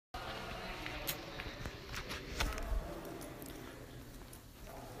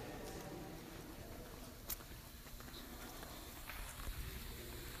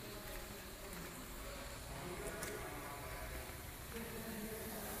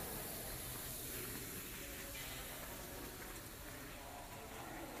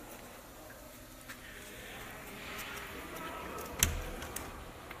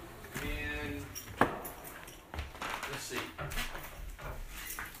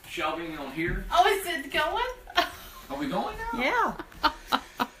shelving on here. Oh, is it going? Are we going now? Yeah.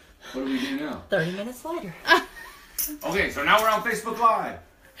 What do we do now? 30 minutes later. Okay, so now we're on Facebook Live.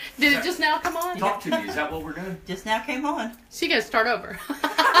 Did it just now come on? Talk to me. Is that what we're doing? Just now came on. So you gotta start over.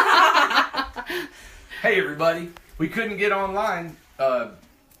 Hey, everybody. We couldn't get online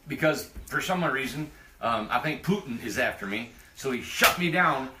because for some reason, I think Putin is after me. So he shut me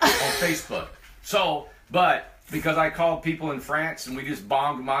down on Facebook. So, but because I called people in France and we just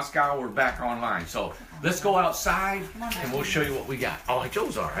bombed Moscow, we're back online. So let's go outside and we'll show you what we got. Oh,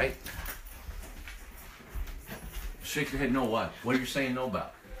 Joe's all right. Shake your head. No, what? What are you saying no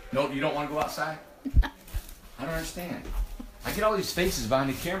about? No, you don't want to go outside? I don't understand. I get all these faces behind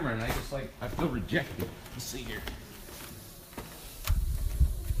the camera and I feel rejected. Let's see here.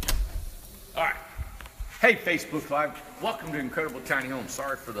 All right. Hey, Facebook Live. Welcome to Incredible Tiny Homes.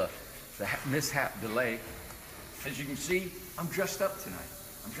 Sorry for the mishap delay. As you can see, I'm dressed up tonight.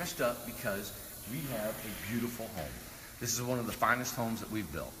 I'm dressed up because we have a beautiful home. This is one of the finest homes that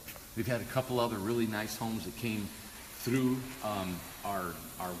we've built. We've had a couple other really nice homes that came through our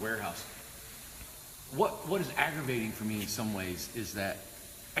warehouse. What is aggravating for me in some ways is that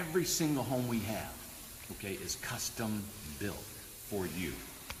every single home we have, okay, is custom built for you.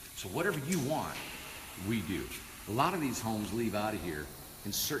 So whatever you want, we do. A lot of these homes leave out of here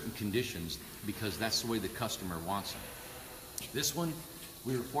in certain conditions because that's the way the customer wants them. This one,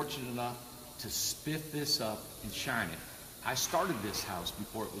 we were fortunate enough to spiff this up and shine it. I started this house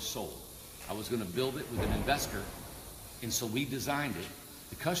before it was sold. I was going to build it with an investor, and so we designed it.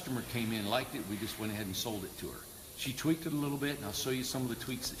 The customer came in, liked it, we just went ahead and sold it to her. She tweaked it a little bit, and I'll show you some of the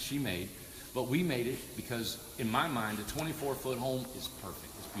tweaks that she made. But we made it because, in my mind, a 24-foot home is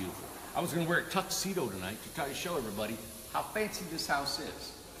perfect. It's beautiful. I was going to wear a tuxedo tonight to try to show everybody how fancy this house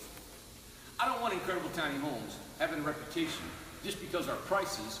is. I don't want Incredible Tiny Homes having a reputation just because our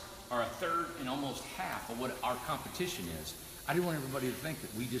prices are a third and almost half of what our competition is. I didn't want everybody to think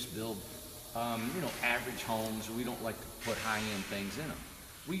that we just build, average homes, or we don't like to put high-end things in them.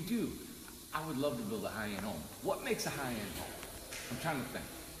 We do. I would love to build a high-end home. What makes a high-end home? I'm trying to think.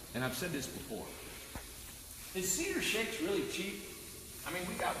 And I've said this before. Is cedar shakes really cheap? I mean,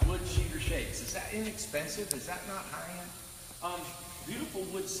 we got wood cedar shakes. Is that inexpensive? Is that not high-end? Beautiful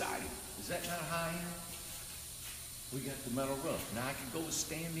wood siding. Is that not high-end? We got the metal roof. Now I can go with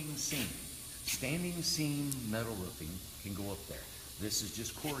standing seam. Standing seam metal roofing can go up there. This is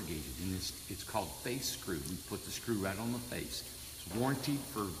just corrugated, and it's called face screw. We put the screw right on the face. It's warranted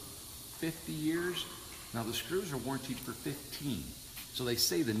for 50 years. Now the screws are warranted for 15. So they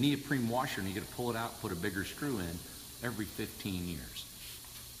say the neoprene washer, and you got to pull it out, put a bigger screw in every 15 years.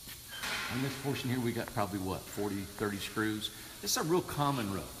 On this portion here, we got probably what, 40, 30 screws? This is a real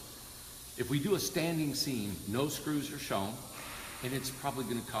common roof. If we do a standing seam, no screws are shown, and it's probably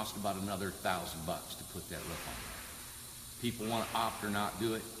going to cost about another $1,000 to put that roof on. People want to opt or not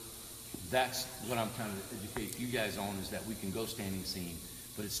do it. That's what I'm trying to educate you guys on, is that we can go standing seam,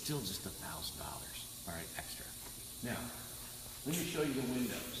 but it's still just $1,000, all right, extra. Now, let me show you the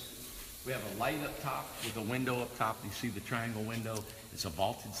windows. We have a light up top with a window up top. You see the triangle window. It's a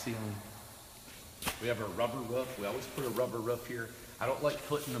vaulted ceiling. We have a rubber roof. We always put a rubber roof here. I don't like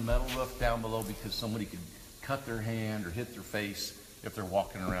putting a metal roof down below because somebody could cut their hand or hit their face if they're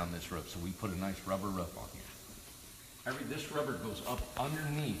walking around this roof. So we put a nice rubber roof on here. This rubber goes up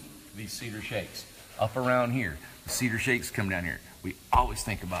underneath these cedar shakes. Up around here, the cedar shakes come down here. We always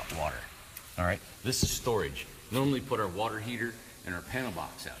think about water. All right, this is storage. Normally put our water heater and our panel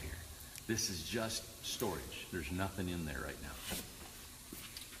box out here. This is just storage. There's nothing in there right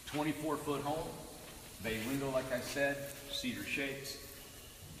now. 24-foot home, bay window like I said, cedar shakes.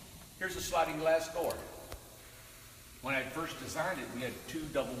 Here's a sliding glass door. When I first designed it, we had 2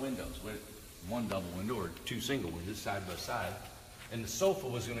 double windows. We had 1 double window or 2 single windows side by side. And the sofa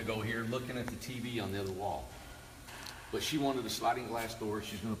was going to go here looking at the TV on the other wall. But she wanted a sliding glass door.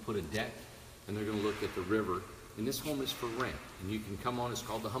 She's going to put a deck, and they're going to look at the river. And this home is for rent, and you can come on. It's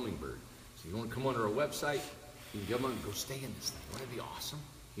called the Hummingbird. So you want to come on to our website, you can come on and go stay in this thing. Wouldn't that be awesome?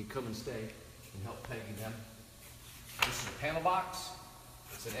 You can come and stay and help Peggy them. This is a panel box.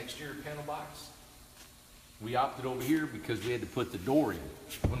 It's an exterior panel box. We opted over here because we had to put the door in.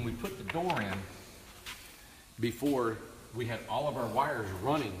 When we put the door in, before we had all of our wires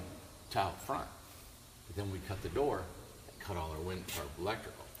running to out front. But then we cut the door and cut all our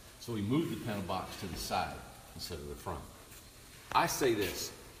electrical. So we moved the panel box to the side instead of the front. I say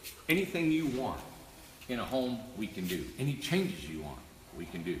this, anything you want in a home, we can do. Any changes you want, we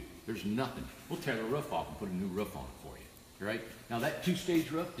can do. There's nothing. We'll tear the roof off and put a new roof on it for you, right? Now that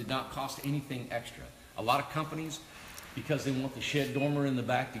 2-stage roof did not cost anything extra. A lot of companies because they want the shed dormer in the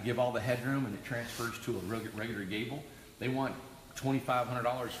back to give all the headroom, and it transfers to a regular gable. They want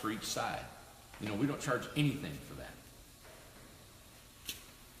 $2,500 for each side. You know, we don't charge anything for that.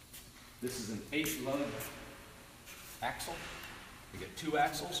 This is an 8-lug axle. We got 2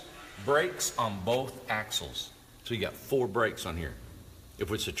 axles, brakes on both axles. So you got 4 brakes on here.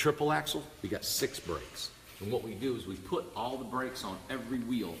 If it's a triple axle, we got 6 brakes. And what we do is we put all the brakes on every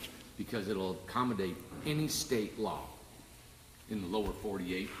wheel because it'll accommodate any state law in the lower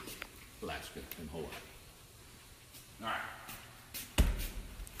 48, Alaska, and Hawaii. All right.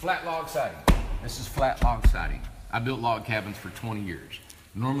 Flat log siding. This is flat log siding. I built log cabins for 20 years.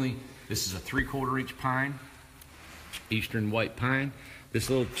 Normally, this is a 3/4 inch pine, eastern white pine. This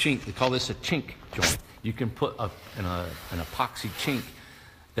little chink, they call this a chink joint. You can put an epoxy chink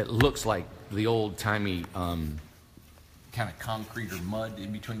that looks like the old-timey kind of concrete or mud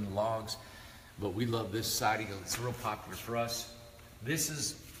in between the logs. But we love this siding. It's real popular for us. This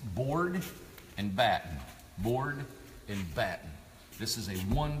is board and batten. Board and batten. This is a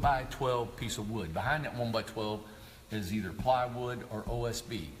 1x12 piece of wood. Behind that 1x12 is either plywood or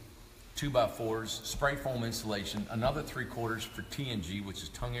OSB. 2x4s, spray foam insulation, another 3/4 for TNG, which is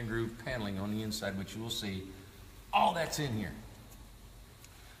tongue and groove paneling on the inside, which you will see. All that's in here.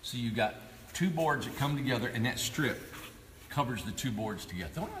 So you got 2 boards that come together, and that strip covers the 2 boards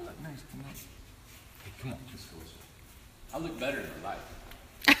together. Don't I look nice? Come on. Hey, come on, let's go this way. I look better in the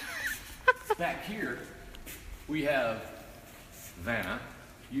light. Back here, we have Vanna.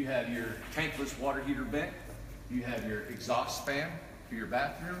 You have your tankless water heater vent. You have your exhaust fan for your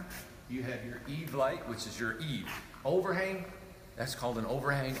bathroom. You have your eave light, which is your eave. Overhang, that's called an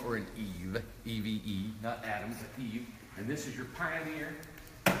overhang or an eave. E-V-E, not Adam, but Eve. And this is your Pioneer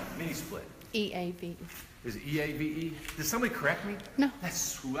mini split. E-A-V. Is it E-A-V-E? Did somebody correct me? No. That's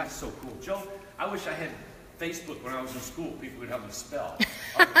so cool. Joe, I wish I had Facebook when I was in school. People would have them spell.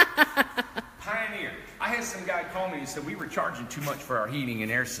 Pioneer. I had some guy call me and said we were charging too much for our heating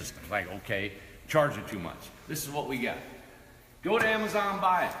and air system. Like, okay, charging too much. This is what we got. Go to Amazon,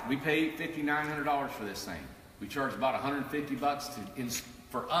 buy it. We paid $5,900 for this thing. We charge about $150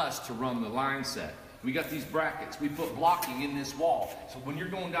 for us to run the line set. We got these brackets. We put blocking in this wall. So when you're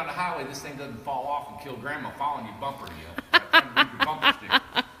going down the highway, this thing doesn't fall off and kill grandma following you bumper to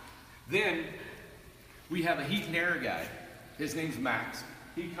you. Then we have a heat and air guy. His name's Max.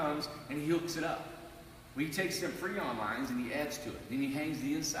 He comes and he hooks it up. He takes them Freon lines and he adds to it. Then he hangs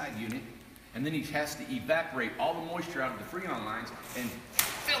the inside unit, and then he has to evaporate all the moisture out of the Freon lines and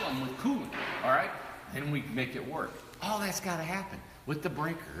fill them with coolant, all right? Then we can make it work. All that's got to happen with the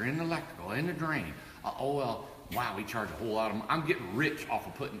breaker and the electrical and the drain. Oh, well, wow, we charge a whole lot of money. I'm getting rich off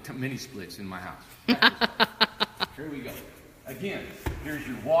of putting mini splits in my house. Here we go. Again, here's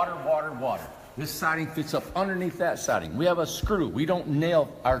your water. This siding fits up underneath that siding. We have a screw. We don't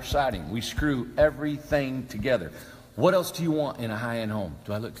nail our siding. We screw everything together. What else do you want in a high-end home?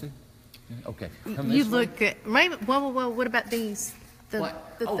 Do I look good? Okay. You look good. Maybe, well, what about these? The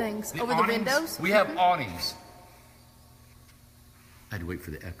things the over awnings. the windows? We have awnings. I had to wait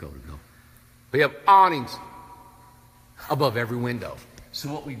for the echo to go. We have awnings above every window.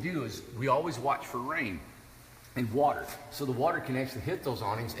 So what we do is we always watch for rain and water. So the water can actually hit those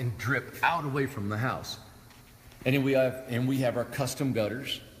awnings and drip out away from the house. And then we have our custom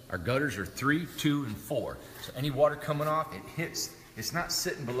gutters. Our gutters are 3, 2, and 4. So any water coming off, it hits. It's not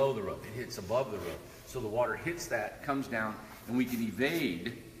sitting below the roof. It hits above the roof. So the water hits that, comes down, and we can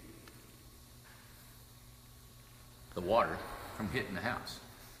evade the water from hitting the house.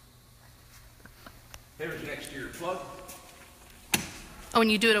 There's an exterior plug. Oh,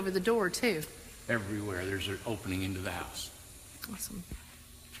 and you do it over the door, too. Everywhere there's an opening into the house. Awesome.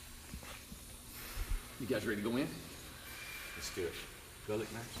 You guys ready to go in? Let's do it. Do I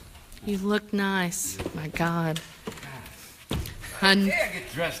look nice? You look nice. My God. Yeah, I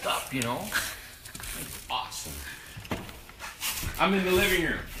get dressed up, you know. It's awesome. I'm in the living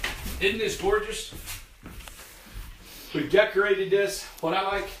room. Isn't this gorgeous? We decorated this. What I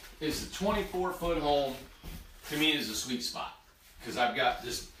like is the 24-foot home. To me, is a sweet spot because I've got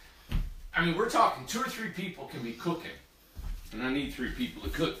this. I mean, we're talking 2 or 3 people can be cooking, and I need 3 people to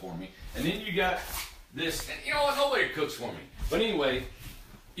cook for me. And then you got this, and you know what? Nobody cooks for me. But anyway,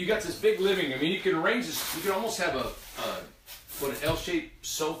 you got this big living room. I mean, you can arrange this. You can almost have an L-shaped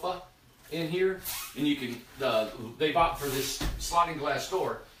sofa in here, and you can. They bought for this sliding glass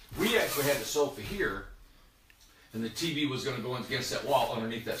door. We actually had the sofa here, and the TV was going to go against that wall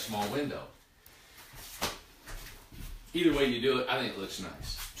underneath that small window. Either way you do it, I think it looks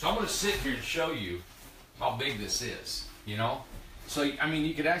nice. So I'm going to sit here and show you how big this is, you know? So, I mean,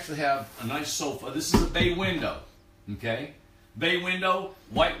 you could actually have a nice sofa. This is a bay window. Okay? Bay window,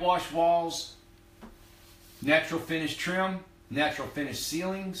 whitewash walls, natural finish trim, natural finish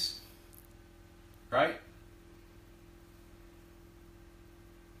ceilings, right?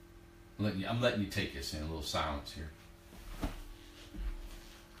 I'm letting you take this in, a little silence here.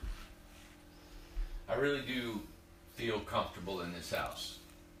 I really do feel comfortable in this house.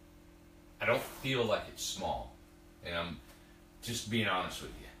 I don't feel like it's small, and I'm just being honest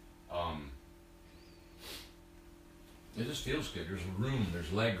with you. It just feels good. There's room,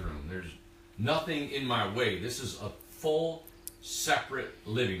 there's leg room, there's nothing in my way. This is a full, separate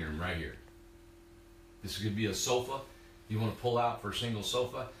living room right here. This could be a sofa you want to pull out for a single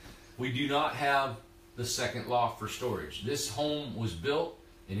sofa. We do not have the second loft for storage. This home was built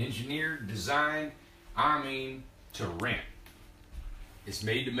and engineered, designed, to rent. It's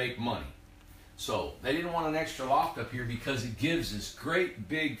made to make money. So they didn't want an extra loft up here because it gives this great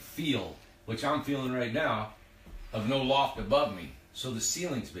big feel, which I'm feeling right now, of no loft above me. So the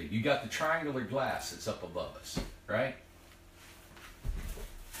ceiling's big. You got the triangular glass that's up above us, right?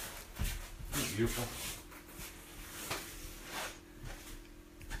 Isn't it beautiful?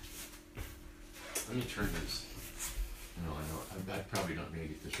 Let me turn this. No, I know. I probably don't need to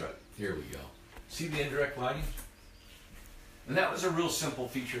get this right. Here we go. See the indirect lighting? And that was a real simple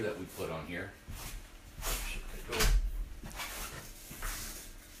feature that we put on here.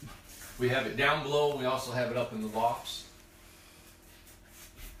 We have it down below. We also have it up in the lofts.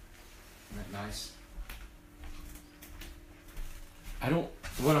 Isn't that nice?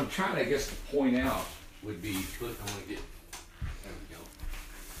 What I'm trying, I guess, to point out would be, there we go.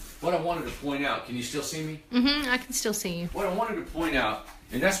 What I wanted to point out, can you still see me? Mm-hmm, I can still see you. What I wanted to point out,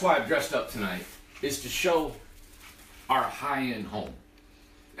 and that's why I've dressed up tonight, is to show our high-end home.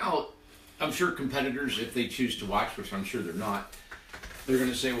 Now, I'm sure competitors, if they choose to watch, which I'm sure they're not, they're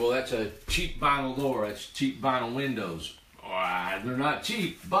going to say, well, that's a cheap vinyl door, that's cheap vinyl windows. They're not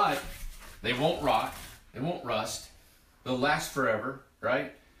cheap, but they won't rot, they won't rust, they'll last forever,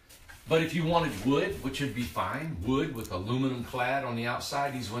 right? But if you wanted wood, which would be fine, wood with aluminum clad on the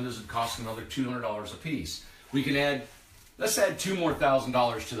outside, these windows would cost another $200 a piece. We can add, let's add $2,000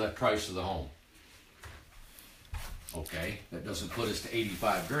 more to the price of the home. Okay, that doesn't put us to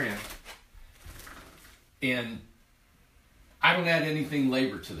 85 grand. And I don't add anything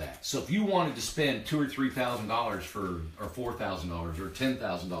labor to that. So if you wanted to spend $2,000 or $3,000 or $4,000 or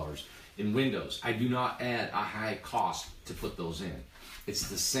 $10,000 in windows, I do not add a high cost to put those in. It's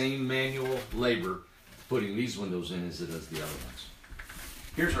the same manual labor putting these windows in as it does the other ones.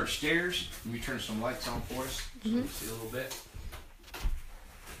 Here's our stairs. Let me turn some lights on for us so we can see a little bit.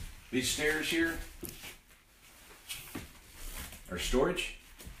 These stairs here are storage.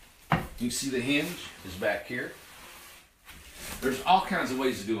 You can see the hinge is back here. There's all kinds of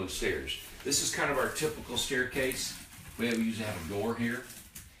ways of doing stairs. This is kind of our typical staircase. We usually have a door here.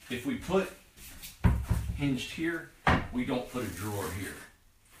 If we put hinged here, we don't put a drawer here.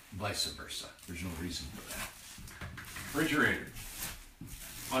 Vice versa. There's no reason for that. Refrigerator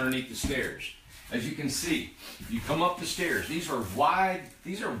underneath the stairs. As you can see, you come up the stairs. These are wide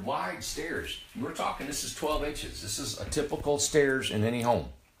stairs. We're talking, this is 12 inches. This is a typical stairs in any home.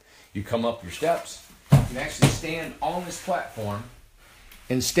 You come up your steps. You can actually stand on this platform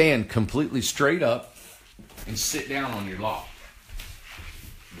and stand completely straight up and sit down on your loft.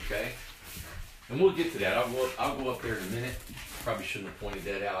 Okay? And we'll get to that. I'll go up there in a minute. Probably shouldn't have pointed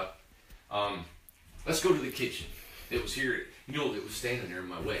that out. Let's go to the kitchen. It was here. You know, it was standing there in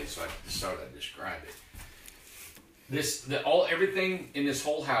my way, so I just thought I'd describe it. Everything in this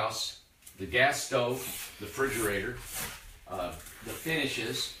whole house, the gas stove, the refrigerator, the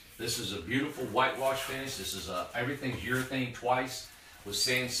finishes. This is a beautiful whitewash finish. This is everything's urethane twice with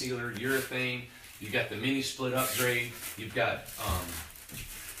sand sealer, urethane. You got the mini split upgrade. You've got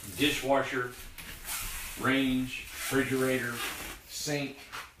dishwasher, range, refrigerator, sink,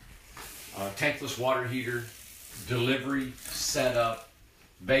 tankless water heater, delivery, setup,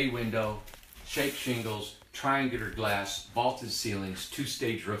 bay window, shake shingles, triangular glass, vaulted ceilings,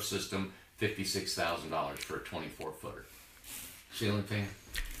 two-stage roof system, $56,000 for a 24-footer. Ceiling fan.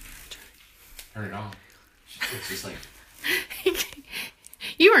 Turn it on. It's just like...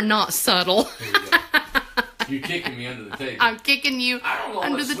 You are not subtle. Here we go. You're kicking me under the table. I'm kicking you I don't know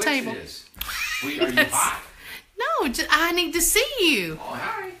under what the switch table. It is. Are you hot? No, I need to see you. Oh,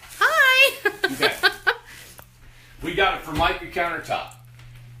 hi. Hi. Okay. We got it for Formica countertop.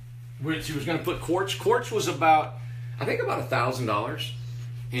 She was going to put quartz. Quartz was about, I think about $1,000.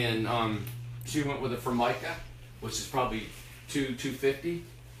 And she went with a Formica, which is probably $250,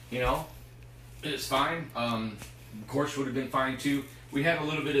 you know. It's fine. Quartz would have been fine too. we had a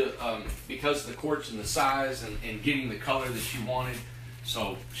little bit of, because of the quartz and the size and getting the color that she wanted,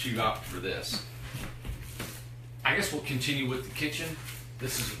 so she opted for this. I guess we'll continue with the kitchen.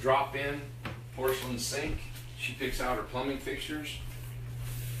 This is a drop-in porcelain sink. She picks out her plumbing fixtures.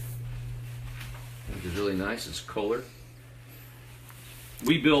 I think it's really nice. It's Kohler.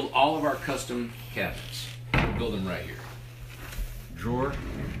 We build all of our custom cabinets. We build them right here. Drawer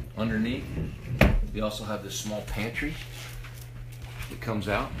underneath. We also have this small pantry that comes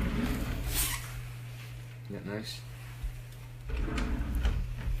out. Isn't that nice?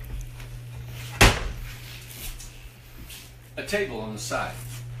 A table on the side.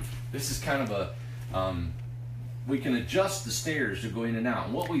 This is kind of a, we can adjust the stairs to go in and out.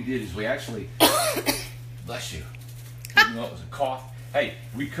 And what we did is we actually, bless you, even though it was a cough. Hey,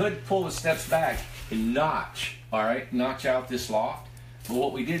 we could pull the steps back and notch, all right, notch out this loft. But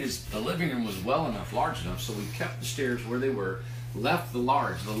what we did is the living room was well enough, large enough, so we kept the stairs where they were, left the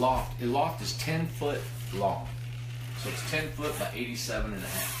loft. The loft is 10 foot long. So it's 10 foot by 87 and a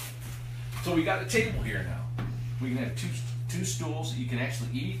half. So we got a table here now. We can have two stools that you can actually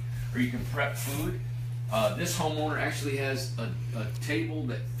eat, or you can prep food. This homeowner actually has a table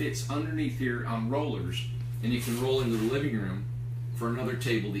that fits underneath here on rollers, and you can roll into the living room for another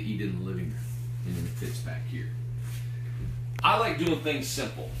table to eat in the living room, and then it fits back here. I like doing things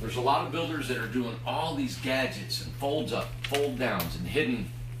simple. There's a lot of builders that are doing all these gadgets and folds up, fold downs, and hidden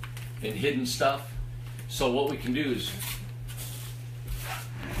stuff. So what we can do is,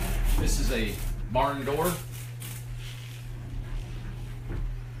 this is a barn door.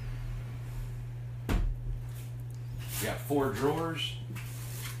 We got 4 drawers.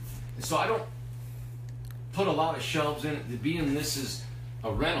 And so I don't put a lot of shelves in it. Being this is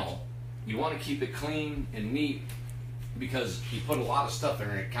a rental, you want to keep it clean and neat, because you put a lot of stuff in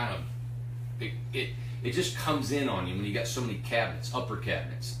there, it kind of, it just comes in on you when you got so many cabinets, upper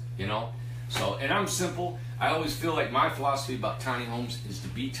cabinets, you know? So, and I'm simple. I always feel like my philosophy about tiny homes is to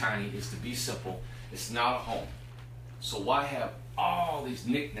be tiny, is to be simple. It's not a home. So why have all these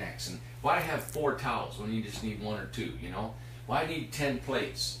knickknacks, and why have 4 towels when you just need 1 or 2, you know? Why need 10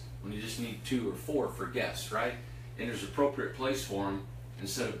 plates when you just need 2 or 4 for guests, right? And there's appropriate place for them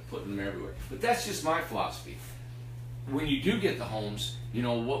instead of putting them everywhere. But that's just my philosophy. When you do get the homes, you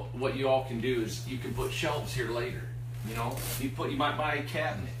know, what you all can do is you can put shelves here later, you know? You might buy a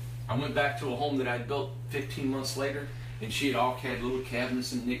cabinet. I went back to a home that I built 15 months later, and she had all had little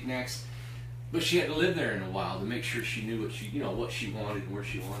cabinets and knickknacks. But she had to live there in a while to make sure she knew what she, you know, what she wanted and where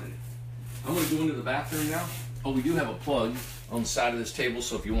she wanted it. I'm going to go into the bathroom now. Oh, we do have a plug on the side of this table,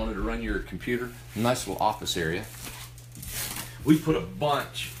 so if you wanted to run your computer, nice little office area. We put a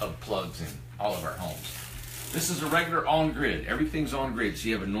bunch of plugs in all of our homes. This is a regular on-grid. Everything's on-grid. So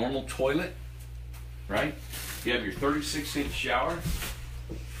you have a normal toilet, right? You have your 36-inch shower.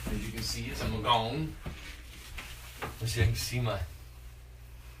 As you can see, as I'm gone. Let's see if I can see my...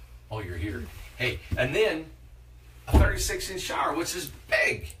 Oh, you're here. Hey, and then a 36-inch shower, which is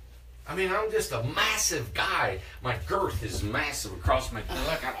big. I mean, I'm just a massive guy. My girth is massive across my...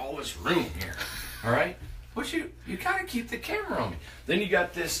 I got all this room here, all right? But you kind of keep the camera on me. Then you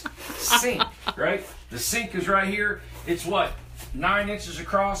got this sink, right? The sink is right here. It's what? 9 inches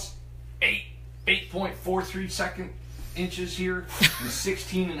across, 8.43 inches here, and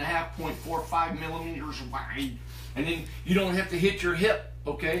 16.45 millimeters wide. And then you don't have to hit your hip,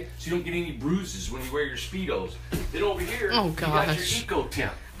 okay? So you don't get any bruises when you wear your Speedos. Then over here, you got your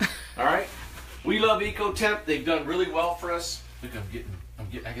EcoTemp, all right? We love EcoTemp. They've done really well for us. Look, I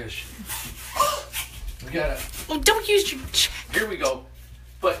gotta show you. We gotta. Oh, don't use your. Here we go.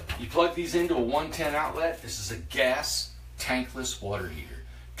 But you plug these into a 110 outlet. This is a gas tankless water heater.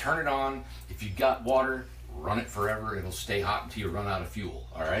 Turn it on. If you've got water, run it forever. It'll stay hot until you run out of fuel.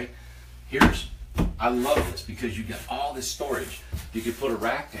 All right. I love this because you got all this storage. You can put a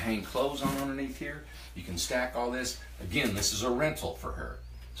rack to hang clothes on underneath here. You can stack all this. Again, this is a rental for her.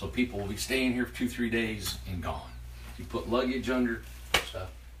 So people will be staying here for 2-3 days and gone. You put luggage under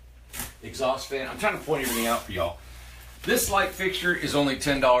stuff. Exhaust fan. I'm trying to point everything out for y'all. This light fixture is only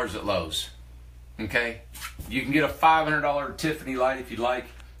 $10 at Lowe's. Okay? You can get a $500 Tiffany light if you'd like.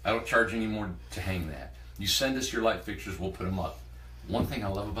 I don't charge any more to hang that. You send us your light fixtures, we'll put them up. One thing I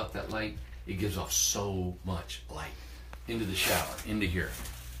love about that light, it gives off so much light into the shower, into here.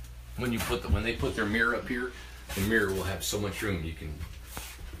 When they put their mirror up here, the mirror will have so much room you can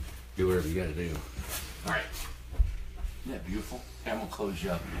do whatever you got to do. All right. Isn't that beautiful? Okay, I'm gonna close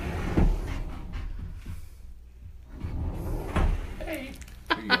you up. Hey,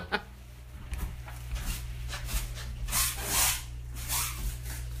 here you go.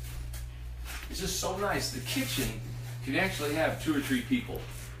 It's just so nice. The kitchen can actually have 2 or 3 people.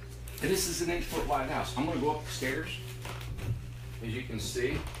 And this is an 8-foot wide house. I'm going to go up the stairs, as you can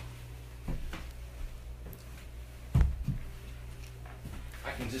see.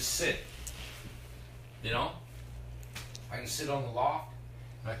 I can just sit, you know. I can sit on the loft.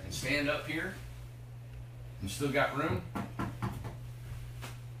 I can stand up here. And still got room.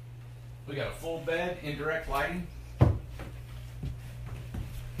 We got a full bed, indirect lighting.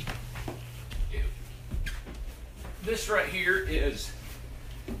 This right here is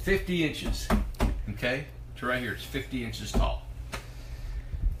 50 inches, okay? So right here, it's 50 inches tall.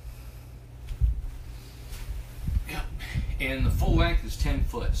 Yep. And the full length is 10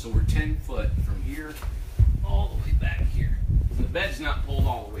 foot. So we're 10 foot from here all the way back here. And the bed's not pulled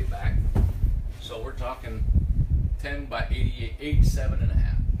all the way back. So we're talking 10 by 88, 87 and a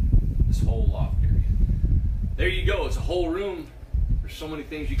half. This whole loft area. There you go. It's a whole room. There's so many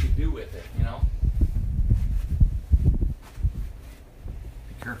things you could do with it, you know?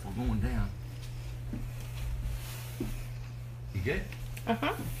 Careful going down. You good?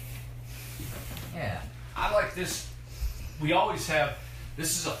 Uh-huh. Yeah. I like this. We always have,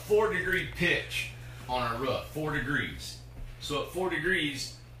 this is a 4-degree pitch on our roof, 4 degrees. So at 4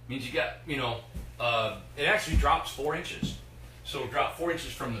 degrees means you got, you know, it actually drops 4 inches. So it'll drop 4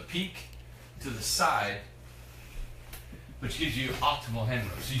 inches from the peak to the side, which gives you optimal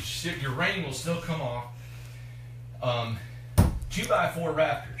headroom. So your rain will still come off. 2x4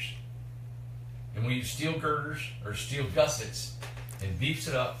 rafters, and we use steel girders or steel gussets, and beefs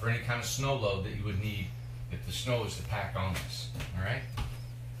it up for any kind of snow load that you would need if the snow is to pack on this. All right.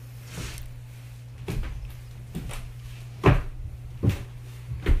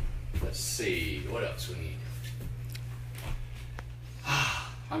 Let's see what else we need.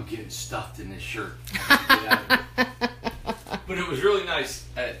 I'm getting stuffed in this shirt. But it was really nice.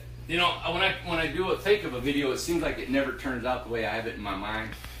 You know, when I think of a video, it seems like it never turns out the way I have it in my mind.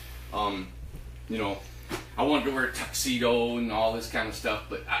 You know, I wanted to wear a tuxedo and all this kind of stuff,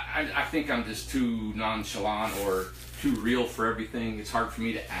 but I think I'm just too nonchalant or too real for everything. It's hard for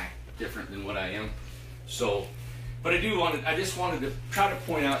me to act different than what I am. So, but I just wanted to try to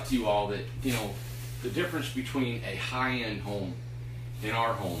point out to you all that, you know, the difference between a high-end home and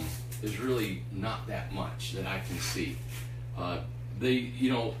our home is really not that much that I can see.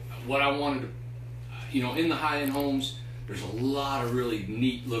 You know, what I wanted to, you know, in the high-end homes, there's a lot of really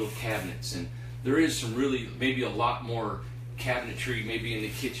neat little cabinets, and there is some really, maybe a lot more cabinetry maybe in the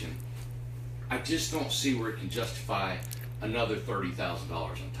kitchen. I just don't see where it can justify another $30,000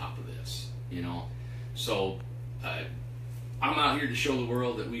 on top of this, you know. So I'm out here to show the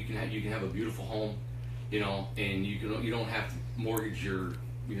world that you can have a beautiful home, you know, and you don't have to mortgage your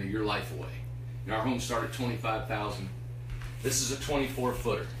life away. You know, our home started at $25,000. This is a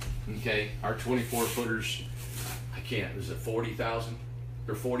 24-footer. Okay, our 24-footers, is it 40,000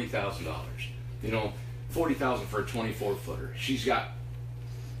 or $40,000? You know, 40,000 for a 24-footer. She's got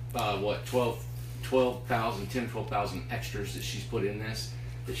what, 12,000 extras that she's put in this,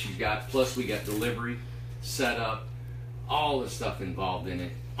 that she's got. Plus we got delivery, setup, all the stuff involved in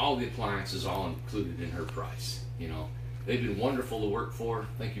it, all the appliances, all included in her price. You know, they've been wonderful to work for.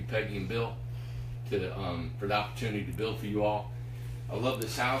 Thank you, Peggy and Bill, for the opportunity to build for you all. I love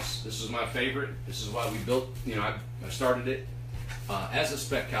this house. This is my favorite. This is why we built, you know, I started it as a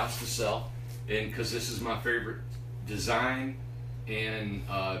spec house to sell, and because this is my favorite design and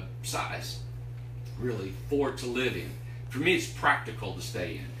size, really, for it to live in. For me, it's practical to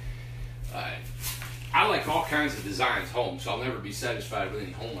stay in. I like all kinds of designs home, so I'll never be satisfied with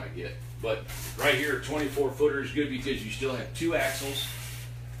any home I get. But right here, 24-footer is good because you still have 2 axles.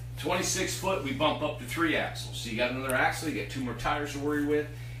 26-foot, we bump up to 3 axles. So you got another axle, you got 2 more tires to worry with,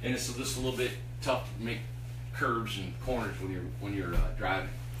 and it's just a little bit tough to make curves and corners when you're driving.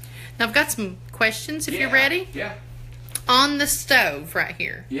 Now I've got some questions if you're ready. Yeah. On the stove right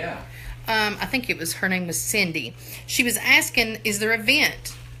here. Yeah. I think her name was Cindy. She was asking, is there a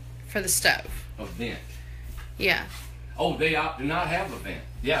vent for the stove? A vent? Yeah. Oh, they do not have a vent.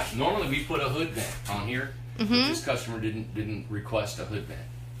 Yeah, normally we put a hood vent on here, but this customer didn't request a hood vent.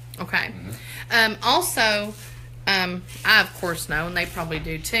 Okay. Also, I of course know, and they probably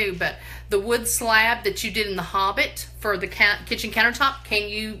do too, but the wood slab that you did in the Hobbit for the kitchen countertop,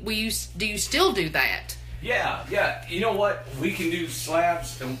 do you still do that? Yeah. You know what? We can do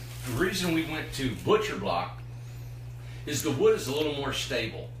slabs, and the reason we went to butcher block is the wood is a little more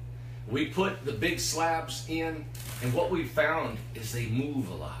stable. We put the big slabs in, and what we found is they move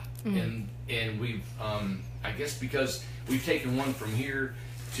a lot. And we've, I guess because we've taken one from here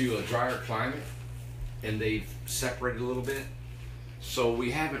to a drier climate, and they've separated a little bit, so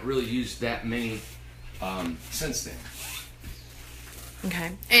we haven't really used that many since then.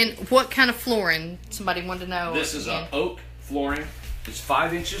 Okay. And what kind of flooring? Somebody wanted to know. This is an oak flooring. It's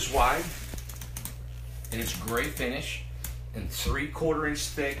 5 inches wide, and it's gray finish, and 3/4 inch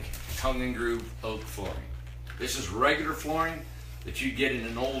thick, tongue and groove oak flooring. This is regular flooring that you get in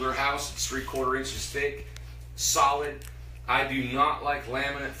an older house. It's 3/4 inches thick, solid. I do not like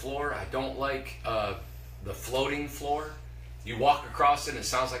laminate floor. I don't like the floating floor. You walk across it and it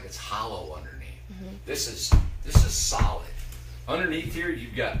sounds like it's hollow underneath. Mm-hmm. This is solid. Underneath here,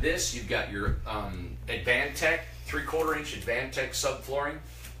 you've got this. You've got your Advantech 3/4 inch Advantech subflooring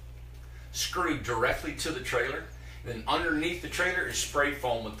screwed directly to the trailer. Then underneath the trailer is spray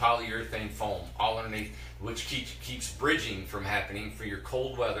foam with polyurethane foam all underneath, which keeps bridging from happening for your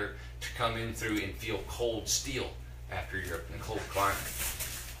cold weather to come in through and feel cold steel after you're in a cold climate.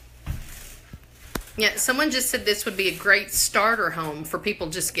 Yeah, someone just said this would be a great starter home for people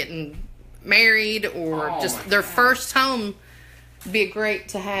just getting married or just their first home. It'd be great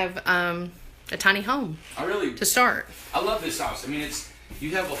to have a tiny home. To start. I love this house. I mean,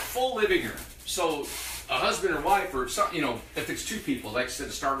 you have a full living room. So a husband or wife or something, you know, if it's two people, like I said,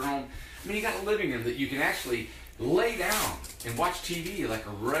 a starter home. I mean, you got a living room that you can actually lay down and watch TV like a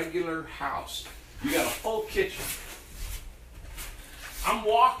regular house. You got a full kitchen. I'm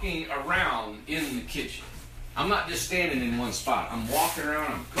walking around in the kitchen. I'm not just standing in one spot. I'm walking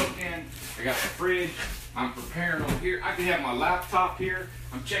around, I'm cooking, I got the fridge, I'm preparing over here. I can have my laptop here.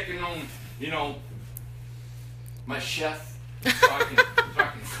 I'm checking on, you know, my chef so I can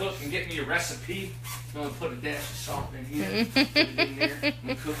cook and get me a recipe. I'm going to put a dash of salt in here, put it in there.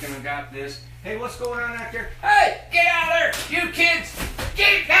 I'm cooking, I got this. Hey, what's going on out there? Hey, get out of there! You kids,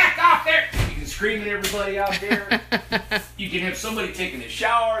 get back off there! You can scream at everybody out there. You can have somebody taking a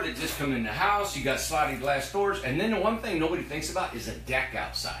shower that just come in the house. You got sliding glass doors. And then the one thing nobody thinks about is a deck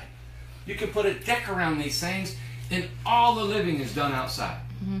outside. You can put a deck around these things, and all the living is done outside.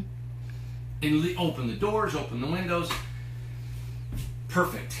 Mm-hmm. And open the doors, open the windows.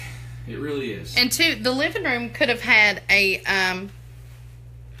 Perfect. It really is. And two, the living room could have had a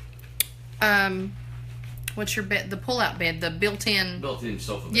what's your bed? The pull-out bed, the built-in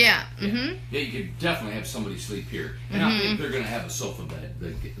sofa bed. Yeah. Mm-hmm. Yeah, you could definitely have somebody sleep here. And I think they're going to have a sofa bed,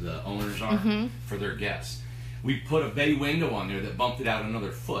 the owners are, for their guests. We put a bay window on there that bumped it out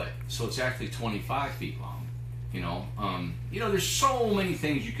another foot, so it's actually 25 feet long. You know, there's so many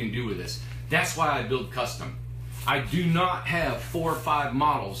things you can do with this. That's why I build custom. I do not have 4 or 5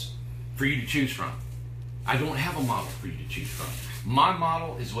 models for you to choose from. I don't have a model for you to choose from. My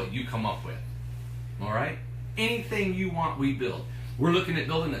model is what you come up with. All right? Anything you want, we build. We're looking at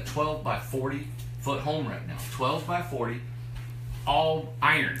building a 12 by 40 foot home right now. 12 by 40, all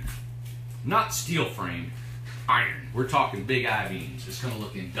iron. Not steel framed, iron. We're talking big I-beams. It's going to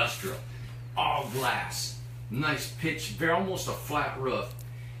look industrial. All glass. Nice pitch, almost a flat roof.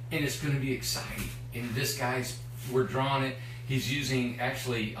 And it's going to be exciting. And this guy's, we're drawing it. He's using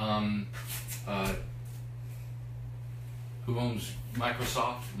actually, who owns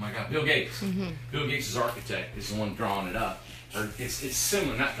Microsoft? Oh my God, Bill Gates. Mm-hmm. Bill Gates' architect is the one drawing it up. Or it's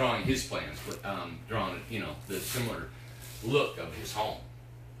similar, not drawing his plans, but drawing it, the similar look of his home.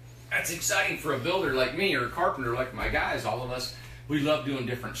 That's exciting for a builder like me or a carpenter like my guys. All of us, we love doing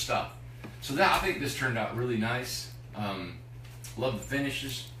different stuff. So I think this turned out really nice. Love the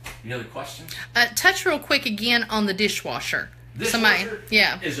finishes. Any other questions? Touch real quick again on the dishwasher. Dishwasher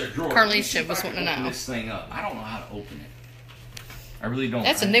is a drawer. Carlisha was wanting to know. This thing up. I don't know how to open it. I really don't.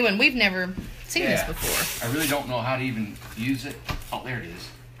 That's a new one. We've never seen this before. I really don't know how to even use it. Oh, there it is.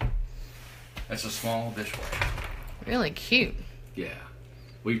 That's a small dishwasher. Really cute. Yeah.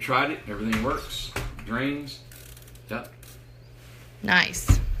 We've tried it. Everything works. Drains. Yep.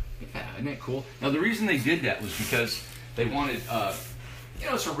 Nice. Yeah, isn't that cool? Now, the reason they did that was because they wanted,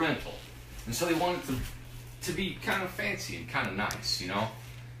 it's a rental. And so they wanted to be kind of fancy and kind of nice,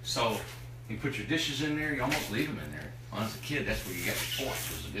 So you put your dishes in there. You almost leave them in there. When I was a kid, that's where you got your fork,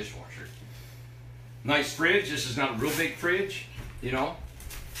 was a dishwasher. Nice fridge. This is not a real big fridge, but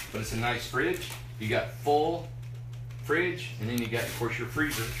it's a nice fridge. You got full fridge, and then you got, of course, your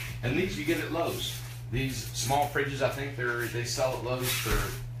freezer. And these you get at Lowe's. These small fridges, I think they sell at Lowe's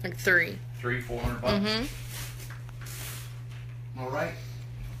for like $300, $400. Mm-hmm. All right.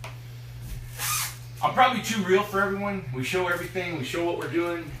 I'm probably too real for everyone. We show everything. We show what we're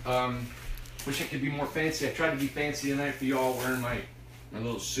doing. Wish I could be more fancy. I tried to be fancy tonight for y'all, wearing my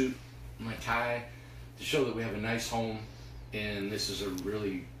little suit, my tie, to show that we have a nice home, and this is a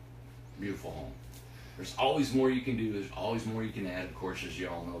really beautiful home. There's always more you can do. There's always more you can add, of course, as you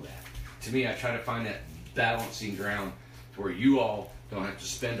all know that. To me, I try to find that balancing ground to where you all don't have to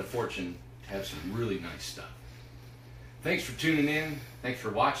spend a fortune to have some really nice stuff. thanks for tuning in. Thanks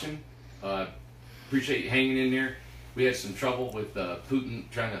for watching. Appreciate you hanging in there. We had some trouble with Putin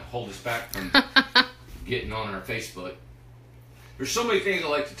trying to hold us back from getting on our Facebook. There's so many things I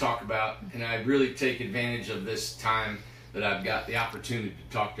like to talk about, and I really take advantage of this time that I've got the opportunity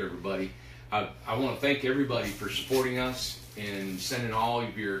to talk to everybody. I want to thank everybody for supporting us and sending all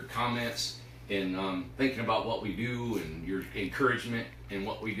of your comments and thinking about what we do and your encouragement in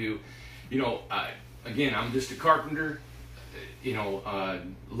what we do. You know, again, I'm just a carpenter. You know,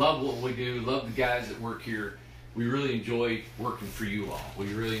 love what we do, love the guys that work here. We really enjoy working for you all.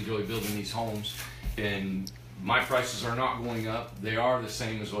 We really enjoy building these homes, and my prices are not going up. They are the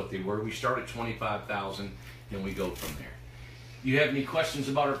same as what they were. We start at $25,000 and we go from there. You have any questions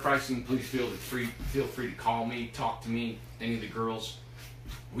about our pricing, please feel free to call me, talk to me, any of the girls.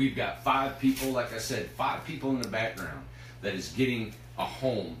 We've got 5 people, like I said, 5 people in the background that is getting a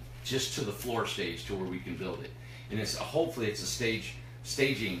home just to the floor stage to where we can build it. And it's hopefully it's a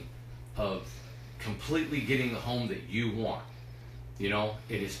staging of completely getting the home that you want. You know,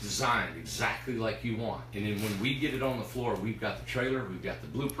 it is designed exactly like you want. And then when we get it on the floor, we've got the trailer, we've got the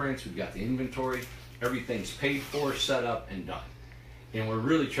blueprints, we've got the inventory, everything's paid for, set up, and done. And we're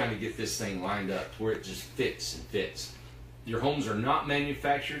really trying to get this thing lined up to where it just fits and fits. Your homes are not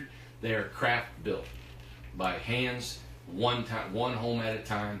manufactured, they are craft built by hands, one home at a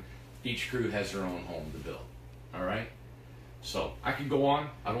time. Each crew has their own home to build. All right? So I could go on.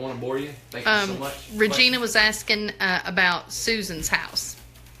 I don't want to bore you. Thank you so much. Regina was asking about Susan's house.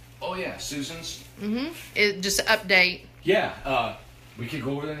 Oh yeah, Susan's. Just an update. Yeah, we could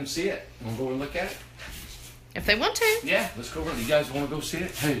go over there and see it. Want to go over and look at it? If they want to. Yeah, let's go over. You guys want to go see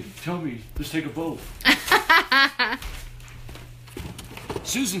it? Hey, tell me. Let's take a vote.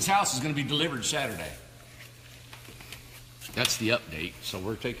 Susan's house is going to be delivered Saturday. That's the update. So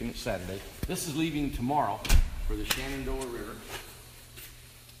we're taking it Saturday. This is leaving tomorrow for the Shenandoah River.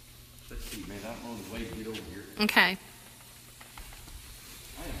 Let's see, man. I don't know the way to get over here. Okay.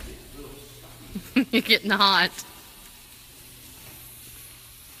 I am getting a little stuck. You're getting hot.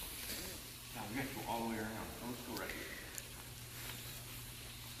 Now we have to go all the way around. Let's go right here.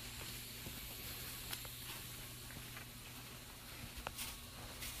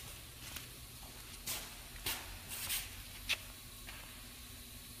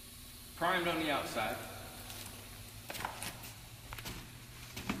 Primed on the outside.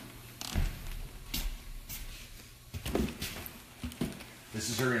 This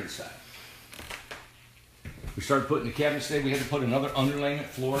is her inside. We started putting the cabinets today. We had to put another underlayment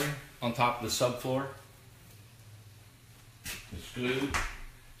flooring on top of the subfloor. It's glued,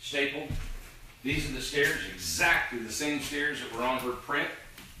 stapled. These are the stairs, exactly the same stairs that were on her print.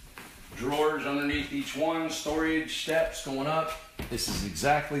 Drawers underneath each one, storage steps going up. This is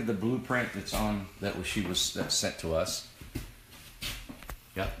exactly the blueprint that's on that's sent to us.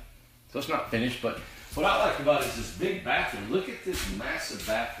 Yep. So it's not finished, but what I like about it is this big bathroom. Look at this massive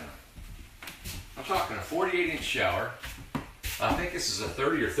bathroom. I'm talking a 48-inch shower. I think this is a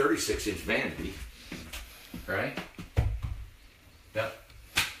 30 or 36-inch vanity. Right? Yep.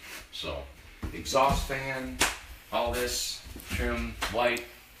 So, exhaust fan, all this, trim, white,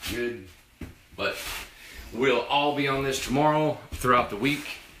 good. But we'll all be on this tomorrow throughout the week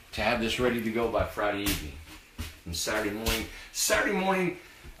to have this ready to go by Friday evening. And Saturday morning,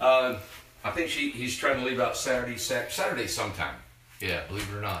 I think he's trying to leave out Saturday sometime. Yeah, believe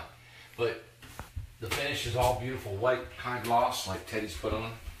it or not. But the finish is all beautiful white high gloss like Teddy's put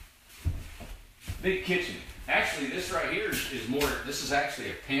on. Big kitchen. Actually, this right here is more, this is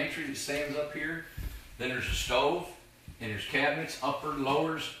actually a pantry that stands up here. Then there's a stove, and there's cabinets, upper,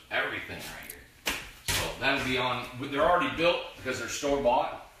 lowers, everything right here. So that'll be on, they're already built because they're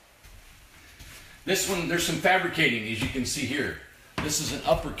store-bought. This one, there's some fabricating, as you can see here. This is an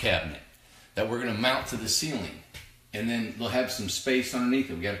upper cabinet that we're going to mount to the ceiling. And then they'll have some space underneath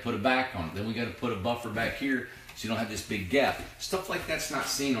it. We got to put a back on it. Then we got to put a buffer back here so you don't have this big gap. Stuff like that's not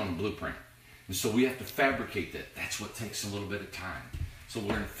seen on the blueprint. And so we have to fabricate that. That's what takes a little bit of time. So we're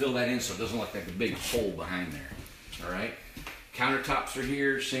going to fill that in so it doesn't look like a big hole behind there. All right? Countertops are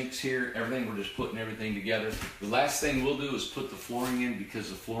here, sinks here, everything. We're just putting everything together. The last thing we'll do is put the flooring in because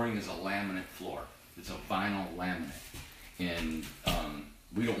the flooring is a laminate floor. It's a vinyl laminate. And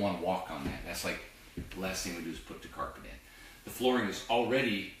we don't want to walk on that. That's like the last thing we do is put the carpet in. The flooring is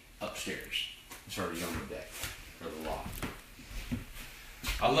already upstairs. It's already on the deck or the loft.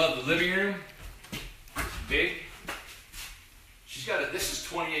 I love the living room. It's big. She's got a, this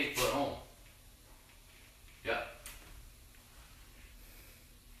is 28-foot home. Yeah.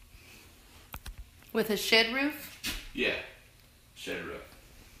 With a shed roof? Yeah. Shed roof.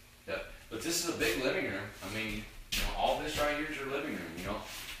 Yep. But this is a big living room. I mean, you know, all this right here is your living room, you know.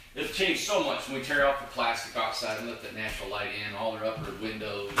 It'll change so much when we tear off the plastic outside and let that natural light in, all their upper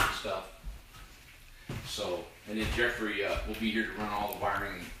windows and stuff. So, and then Jeffrey will be here to run all the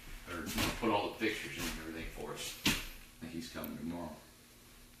wiring, or put all the fixtures in and everything for us. I think he's coming tomorrow.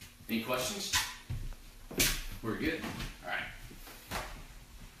 Any questions? We're good? All right.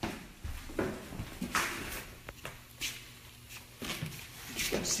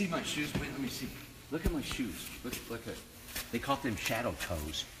 See my shoes? Wait, let me see. Look at my shoes. Look at. They call them shadow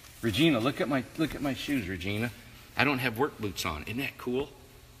toes. Regina, look at my shoes, Regina. I don't have work boots on. Isn't that cool?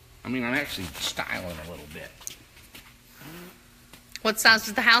 I mean, I'm actually styling a little bit. What size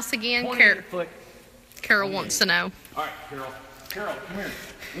is the house again? 28 foot. Carol wants to know. All right, Carol. Carol, come here.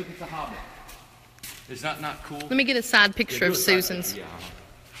 Look at the hobbit. Is that not cool? Let me get a side picture of Susan's. Yeah.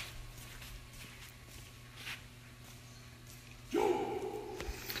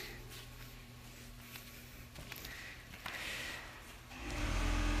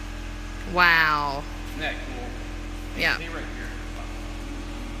 Wow. Isn't that cool? Yeah. Stay right here.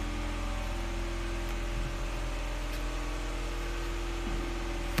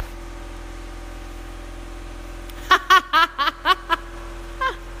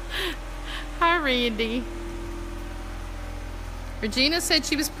 Hi, Randy. Regina said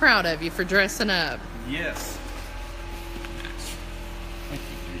she was proud of you for dressing up. Yes. Thank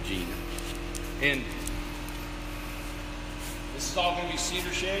you, Regina. And this is all going to be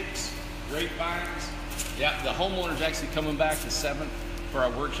cedar shakes, grapevines. Yeah, the homeowner's actually coming back the 7th for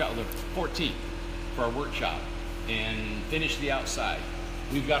our workshop, the 14th for our workshop, and finish the outside.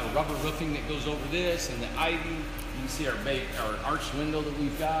 We've got a rubber roofing that goes over this, and the ivy. You can see our arched window that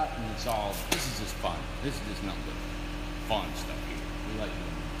we've got, and it's all. This is just fun. This is just nothing but fun stuff here. We like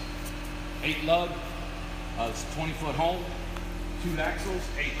doing this. 8 lug. It's a 20-foot home. 2 axles,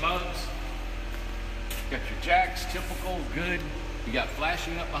 8 lugs. Got your jacks, typical, good. You got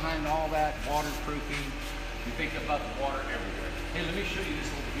flashing up behind all that, waterproofing. You think about the water everywhere. Hey, let me show you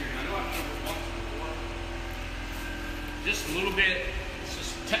this over here. I know I've showed it once before. Just a little bit. It's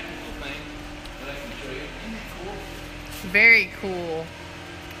just a technical thing that I can show you. Isn't that cool? Very cool.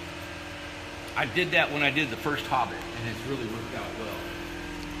 I did that when I did the first Hobbit, and it's really worked out well.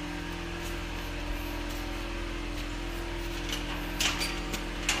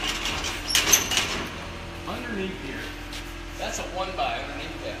 Underneath here, that's a 1x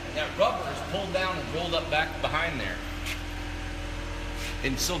underneath that. And that rubber is pulled down and rolled up back behind there.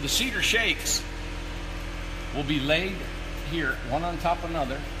 And so the cedar shakes will be laid here, one on top of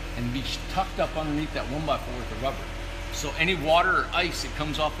another, and be tucked up underneath that 1x4 with the rubber. So any water or ice that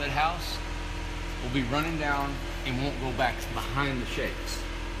comes off that house will be running down and won't go back behind the shakes.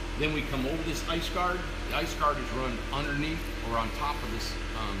 Then we come over this ice guard. The ice guard is run underneath or on top of this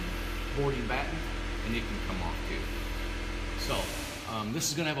boarding batten, and it can come off too. So this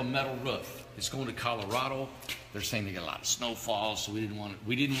is going to have a metal roof. It's going to Colorado. They're saying they get a lot of snowfall, so we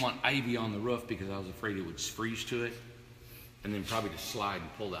didn't want ivy on the roof because I was afraid it would freeze to it, and then probably just slide and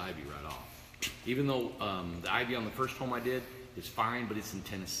pull the ivy right off. Even though the ivy on the first home I did is fine, but it's in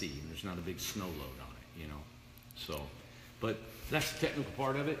Tennessee and there's not a big snow load on it, you know. So, but that's the technical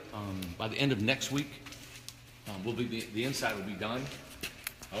part of it. By the end of next week, the inside will be done.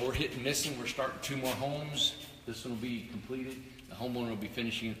 We're hit and missing. We're starting 2 more homes. This one will be completed. The homeowner will be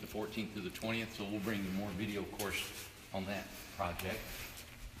finishing it the 14th through the 20th, so we'll bring you more video, of course, on that project.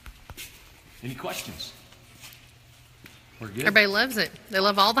 Any questions? We're good? Everybody loves it. They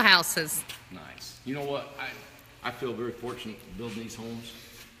love all the houses. Nice. You know what? I feel very fortunate building these homes.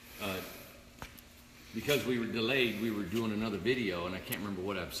 Because we were delayed, we were doing another video, and I can't remember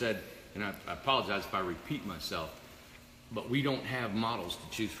what I've said, and I apologize if I repeat myself, but we don't have models to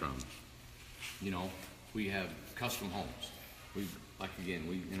choose from. You know, we have custom homes.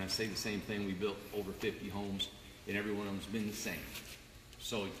 And I say the same thing, we built over 50 homes, and every one of them's been the same.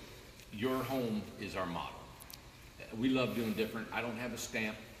 So your home is our model. We love doing different. I don't have a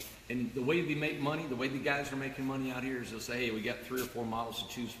stamp. And the way they make money, the way the guys are making money out here is they'll say, hey, we got 3 or 4 models to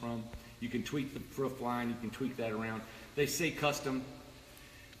choose from. You can tweak the roof line, you can tweak that around. They say custom,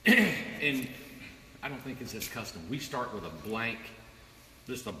 and I don't think it says custom. We start with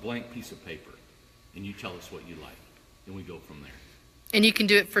just a blank piece of paper, and you tell us what you like, and we go from there. And you can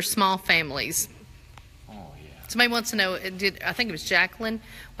do it for small families. Oh, yeah. Somebody wants to know, I think it was Jacqueline,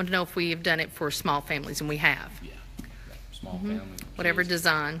 wanted to know if we have done it for small families, and we have. Yeah. Small family. Whatever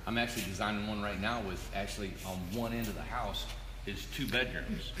design. I'm actually designing one right now with actually on one end of the house is 2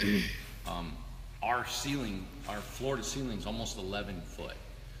 bedrooms. Our floor to ceiling is almost 11 foot.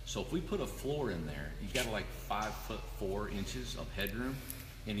 So if we put a floor in there, you got like 5'4" of headroom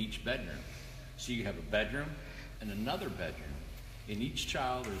in each bedroom. So you have a bedroom, and another bedroom, and each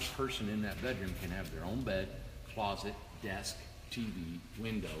child or person in that bedroom can have their own bed, closet, desk, TV,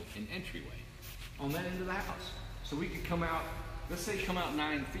 window, and entryway on that end of the house. So we could come out, let's say come out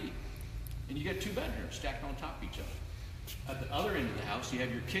 9 feet, and you got 2 bedrooms stacked on top of each other. At the other end of the house, you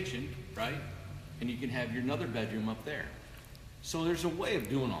have your kitchen, right? And you can have your another bedroom up there. So there's a way of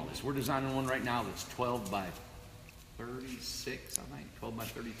doing all this. We're designing one right now that's 12 by 36, I think, 12 by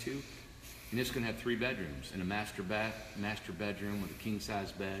 32. And it's gonna have 3 bedrooms and a master bedroom with a king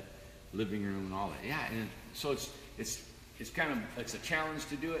size bed, living room and all that. Yeah, and so it's a challenge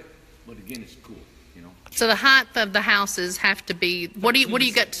to do it, but again, it's cool, you know. So the height of the houses have to be, what do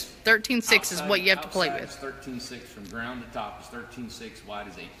you got? 13.6 is what you have to play with. 13.6 from ground to top is 13.6, wide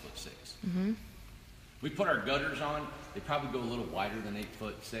is 8'6". Mm-hmm. We put our gutters on. They probably go a little wider than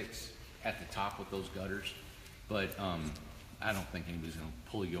 8'6" at the top with those gutters, but I don't think anybody's gonna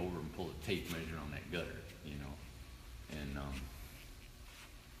pull you over and pull a tape measure on that gutter, you know. And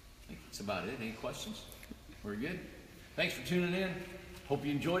I think that's about it. Any questions? We're good. Thanks for tuning in. Hope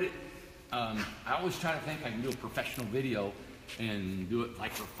you enjoyed it. I always try to think I can do a professional video and do it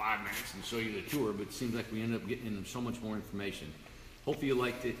like for 5 minutes and show you the tour, but it seems like we end up getting into so much more information. Hopefully you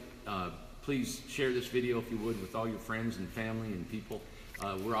liked it. Please share this video if you would with all your friends and family and people.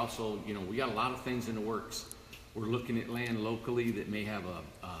 We're also, you know, we got a lot of things in the works. We're looking at land locally that may have a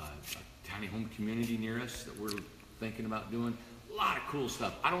tiny home community near us that we're thinking about doing. A lot of cool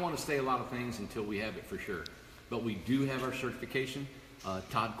stuff. I don't want to say a lot of things until we have it for sure. But we do have our certification.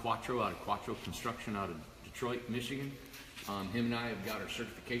 Todd Quattro out of Quattro Construction out of Detroit, Michigan. Him and I have got our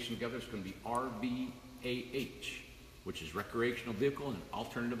certification together. It's going to be RVAH, which is Recreational Vehicle and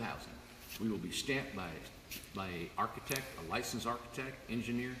Alternative Housing. We will be stamped by an architect, a licensed architect,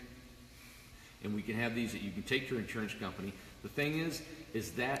 engineer, and we can have these that you can take to your insurance company. The thing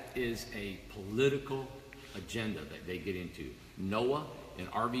is that is a political agenda that they get into. NOAA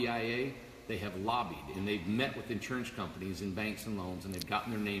and RVIA, they have lobbied and they've met with insurance companies and banks and loans, and they've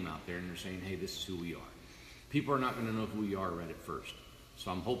gotten their name out there and they're saying, hey, this is who we are. People are not going to know who we are right at first.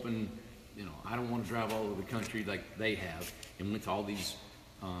 So I'm hoping, you know, I don't want to drive all over the country like they have and went to all these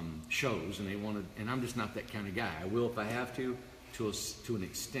shows, and they wanted, and I'm just not that kind of guy. I will if I have to an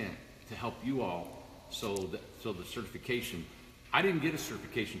extent, to help you all. So the certification, I didn't get a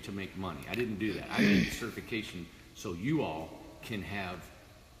certification to make money. I didn't do that. I did a certification so you all can have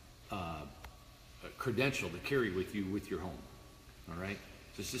a credential to carry with you with your home. All right.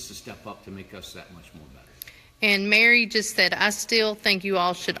 So it's just a step up to make us that much more better. And Mary just said, I still think you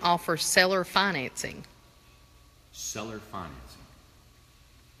all should offer seller financing. Seller financing.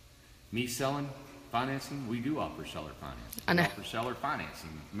 Me selling financing? We do offer seller financing. I know. We offer seller financing.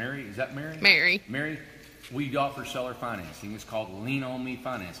 Mary, is that Mary? Mary. Mary, we offer seller financing. It's called Lean On Me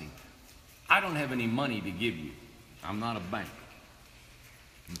financing. I don't have any money to give you. I'm not a bank.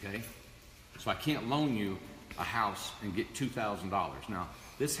 Okay? So I can't loan you a house and get $2,000. Now,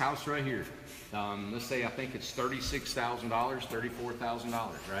 this house right here, let's say I think it's $36,000, $34,000,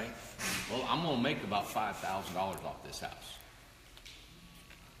 right? Well, I'm going to make about $5,000 off this house.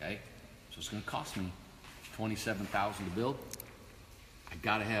 Okay? So it's going to cost me $27,000 to build. I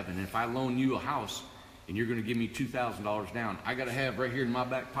got to have, and if I loan you a house and you're going to give me $2,000 down, I got to have right here in my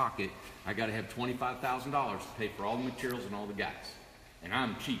back pocket, I got to have $25,000 to pay for all the materials and all the guys. And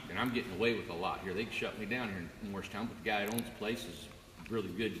I'm cheap, and I'm getting away with a lot here. They can shut me down here in Morristown, but the guy that owns the place is really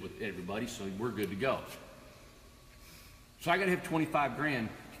good with everybody, so we're good to go. So I got to have 25 grand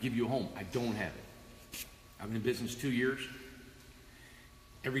to give you a home. I don't have it. I've been in business 2 years.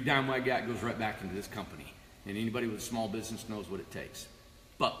 Every dime I got goes right back into this company, and anybody with a small business knows what it takes.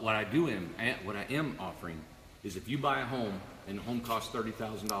 But what I am offering is, if you buy a home and the home costs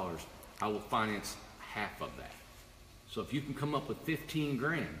 $30,000, I will finance half of that. So if you can come up with 15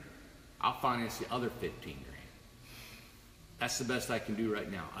 grand, I'll finance the other 15 grand. That's the best I can do right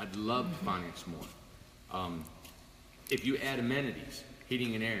now. I'd love to finance more. If you add amenities,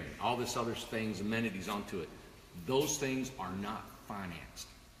 heating and air, all this other things, amenities onto it, those things are not financed.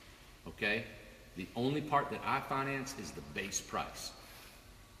 Okay? The only part that I finance is the base price.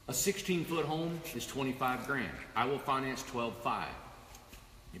 A 16-foot home is 25 grand. I will finance 12.5.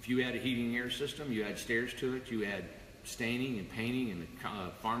 If you add a heating and air system, you add stairs to it, you add staining and painting and the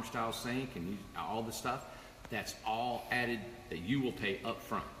farm style sink and all the stuff, that's all added that you will pay up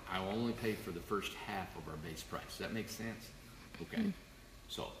front. I will only pay for the first half of our base price. Does that make sense? Okay.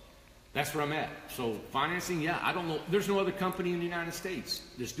 So that's where I'm at. So financing, yeah, I don't know. There's no other company in the United States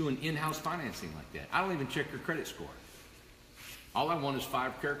that's doing in-house financing like that. I don't even check your credit score. All I want is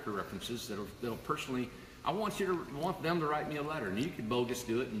 5 character references that'll personally I want them to write me a letter, and you could bogus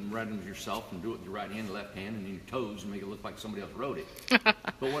do it and write them yourself and do it with your right hand, left hand, and in your toes and make it look like somebody else wrote it.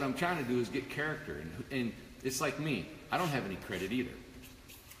 But what I'm trying to do is get character, and it's like me. I don't have any credit either,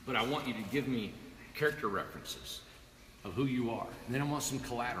 but I want you to give me character references of who you are, and then I want some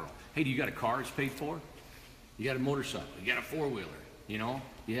collateral. Hey, do you got a car that's paid for? You got a motorcycle? You got a four-wheeler? You know,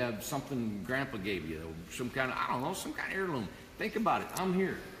 you have something Grandpa gave you, some kind of, I don't know, some kind of heirloom. Think about it. I'm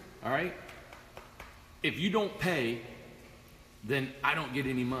here. All right. If you don't pay, then I don't get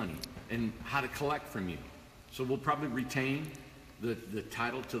any money, and how to collect from you. So we'll probably retain the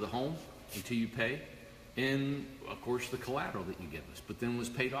title to the home until you pay, and of course the collateral that you give us. But then when it's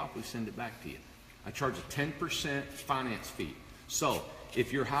paid off, we send it back to you. I charge a 10% finance fee. So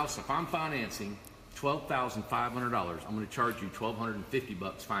if I'm financing $12,500, I'm going to charge you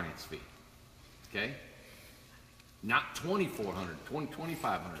 $1,250 finance fee. Okay? Not $2,400,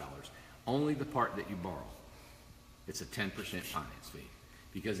 $2,500. Only the part that you borrow. It's a 10% finance fee.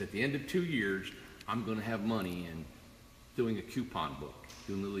 Because at the end of 2 years, I'm going to have money in doing a coupon book,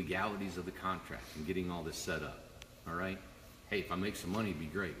 doing the legalities of the contract, and getting all this set up. All right? Hey, if I make some money, it'd be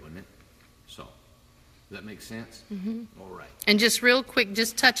great, wouldn't it? So, does that make sense? Mm-hmm. All right. And just real quick,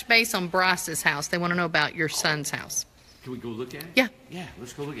 just touch base on Bryce's house. They want to know about your son's house. Can we go look at it? Yeah. Yeah,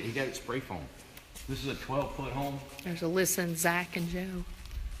 let's go look at it. He got it spray foam. This is a 12-foot home. There's Alyssa, Zach, and Joe.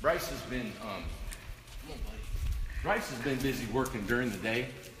 Bryce has been, come on, buddy. Bryce has been busy working during the day,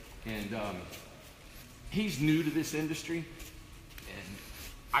 and he's new to this industry, and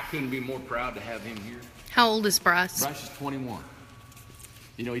I couldn't be more proud to have him here. How old is Bryce? Bryce is 21.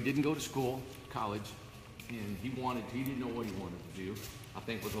 You know, he didn't go to school, college, and he didn't know what he wanted to do. I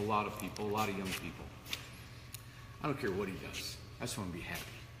think with a lot of people, a lot of young people. I don't care what he does. I just want to be happy,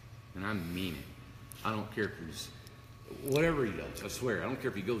 and I mean it. I don't care if he's whatever he does, I swear. I don't care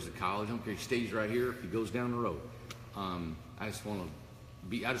if he goes to college. I don't care if he stays right here, if he goes down the road. I just want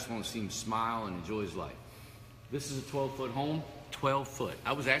to see him smile and enjoy his life. This is a 12-foot home, 12 foot.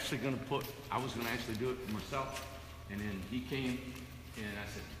 I was actually going to actually do it for myself, and then he came, and I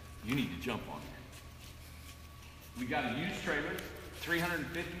said, you need to jump on that. We got a used trailer, $350.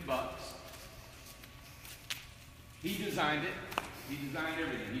 He designed it. He designed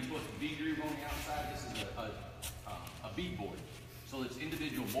everything. He put the V-groove on the outside. This is a bead board. So it's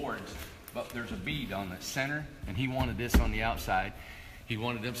individual boards, but there's a bead on the center, and he wanted this on the outside. He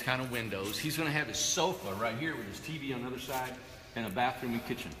wanted those kind of windows. He's going to have his sofa right here with his TV on the other side, and a bathroom and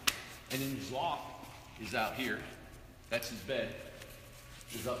kitchen. And then his loft is out here. That's his bed.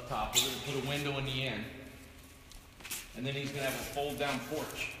 Is up top. We're going to put a window in the end. And then he's going to have a fold-down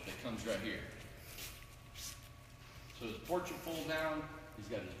porch that comes right here. So his porch will fold down. He's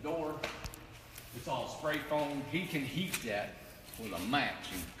got his door. It's all spray foam. He can heat that with a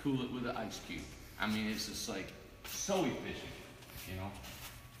match and cool it with an ice cube. I mean, it's just like so efficient, you know.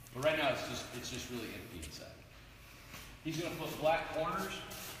 But right now, it's just really empty inside. He's gonna put black corners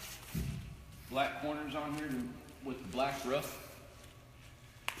on here with the black roof.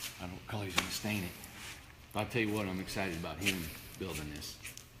 I don't know what color he's gonna stain it. But I'll tell you what, I'm excited about him building this.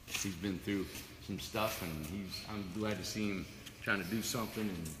 He's been through some stuff, and I'm glad to see him trying to do something,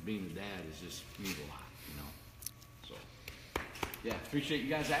 and being a dad is just means a lot, you know. So, yeah, appreciate you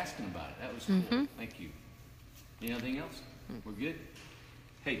guys asking about it. That was cool. Thank you. Anything else? We're good?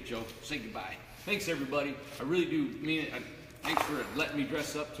 Hey, Joe, say goodbye. Thanks, everybody. I really do mean it. Thanks for letting me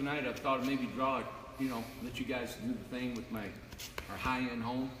dress up tonight. I thought I'd maybe draw, let you guys do the thing with our high-end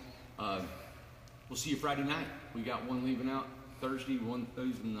home. We'll see you Friday night. We got one leaving out Thursday, one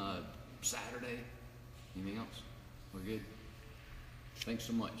leaving Saturday. Anything else? We're good? Thanks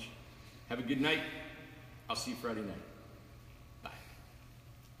so much. Have a good night. I'll see you Friday night.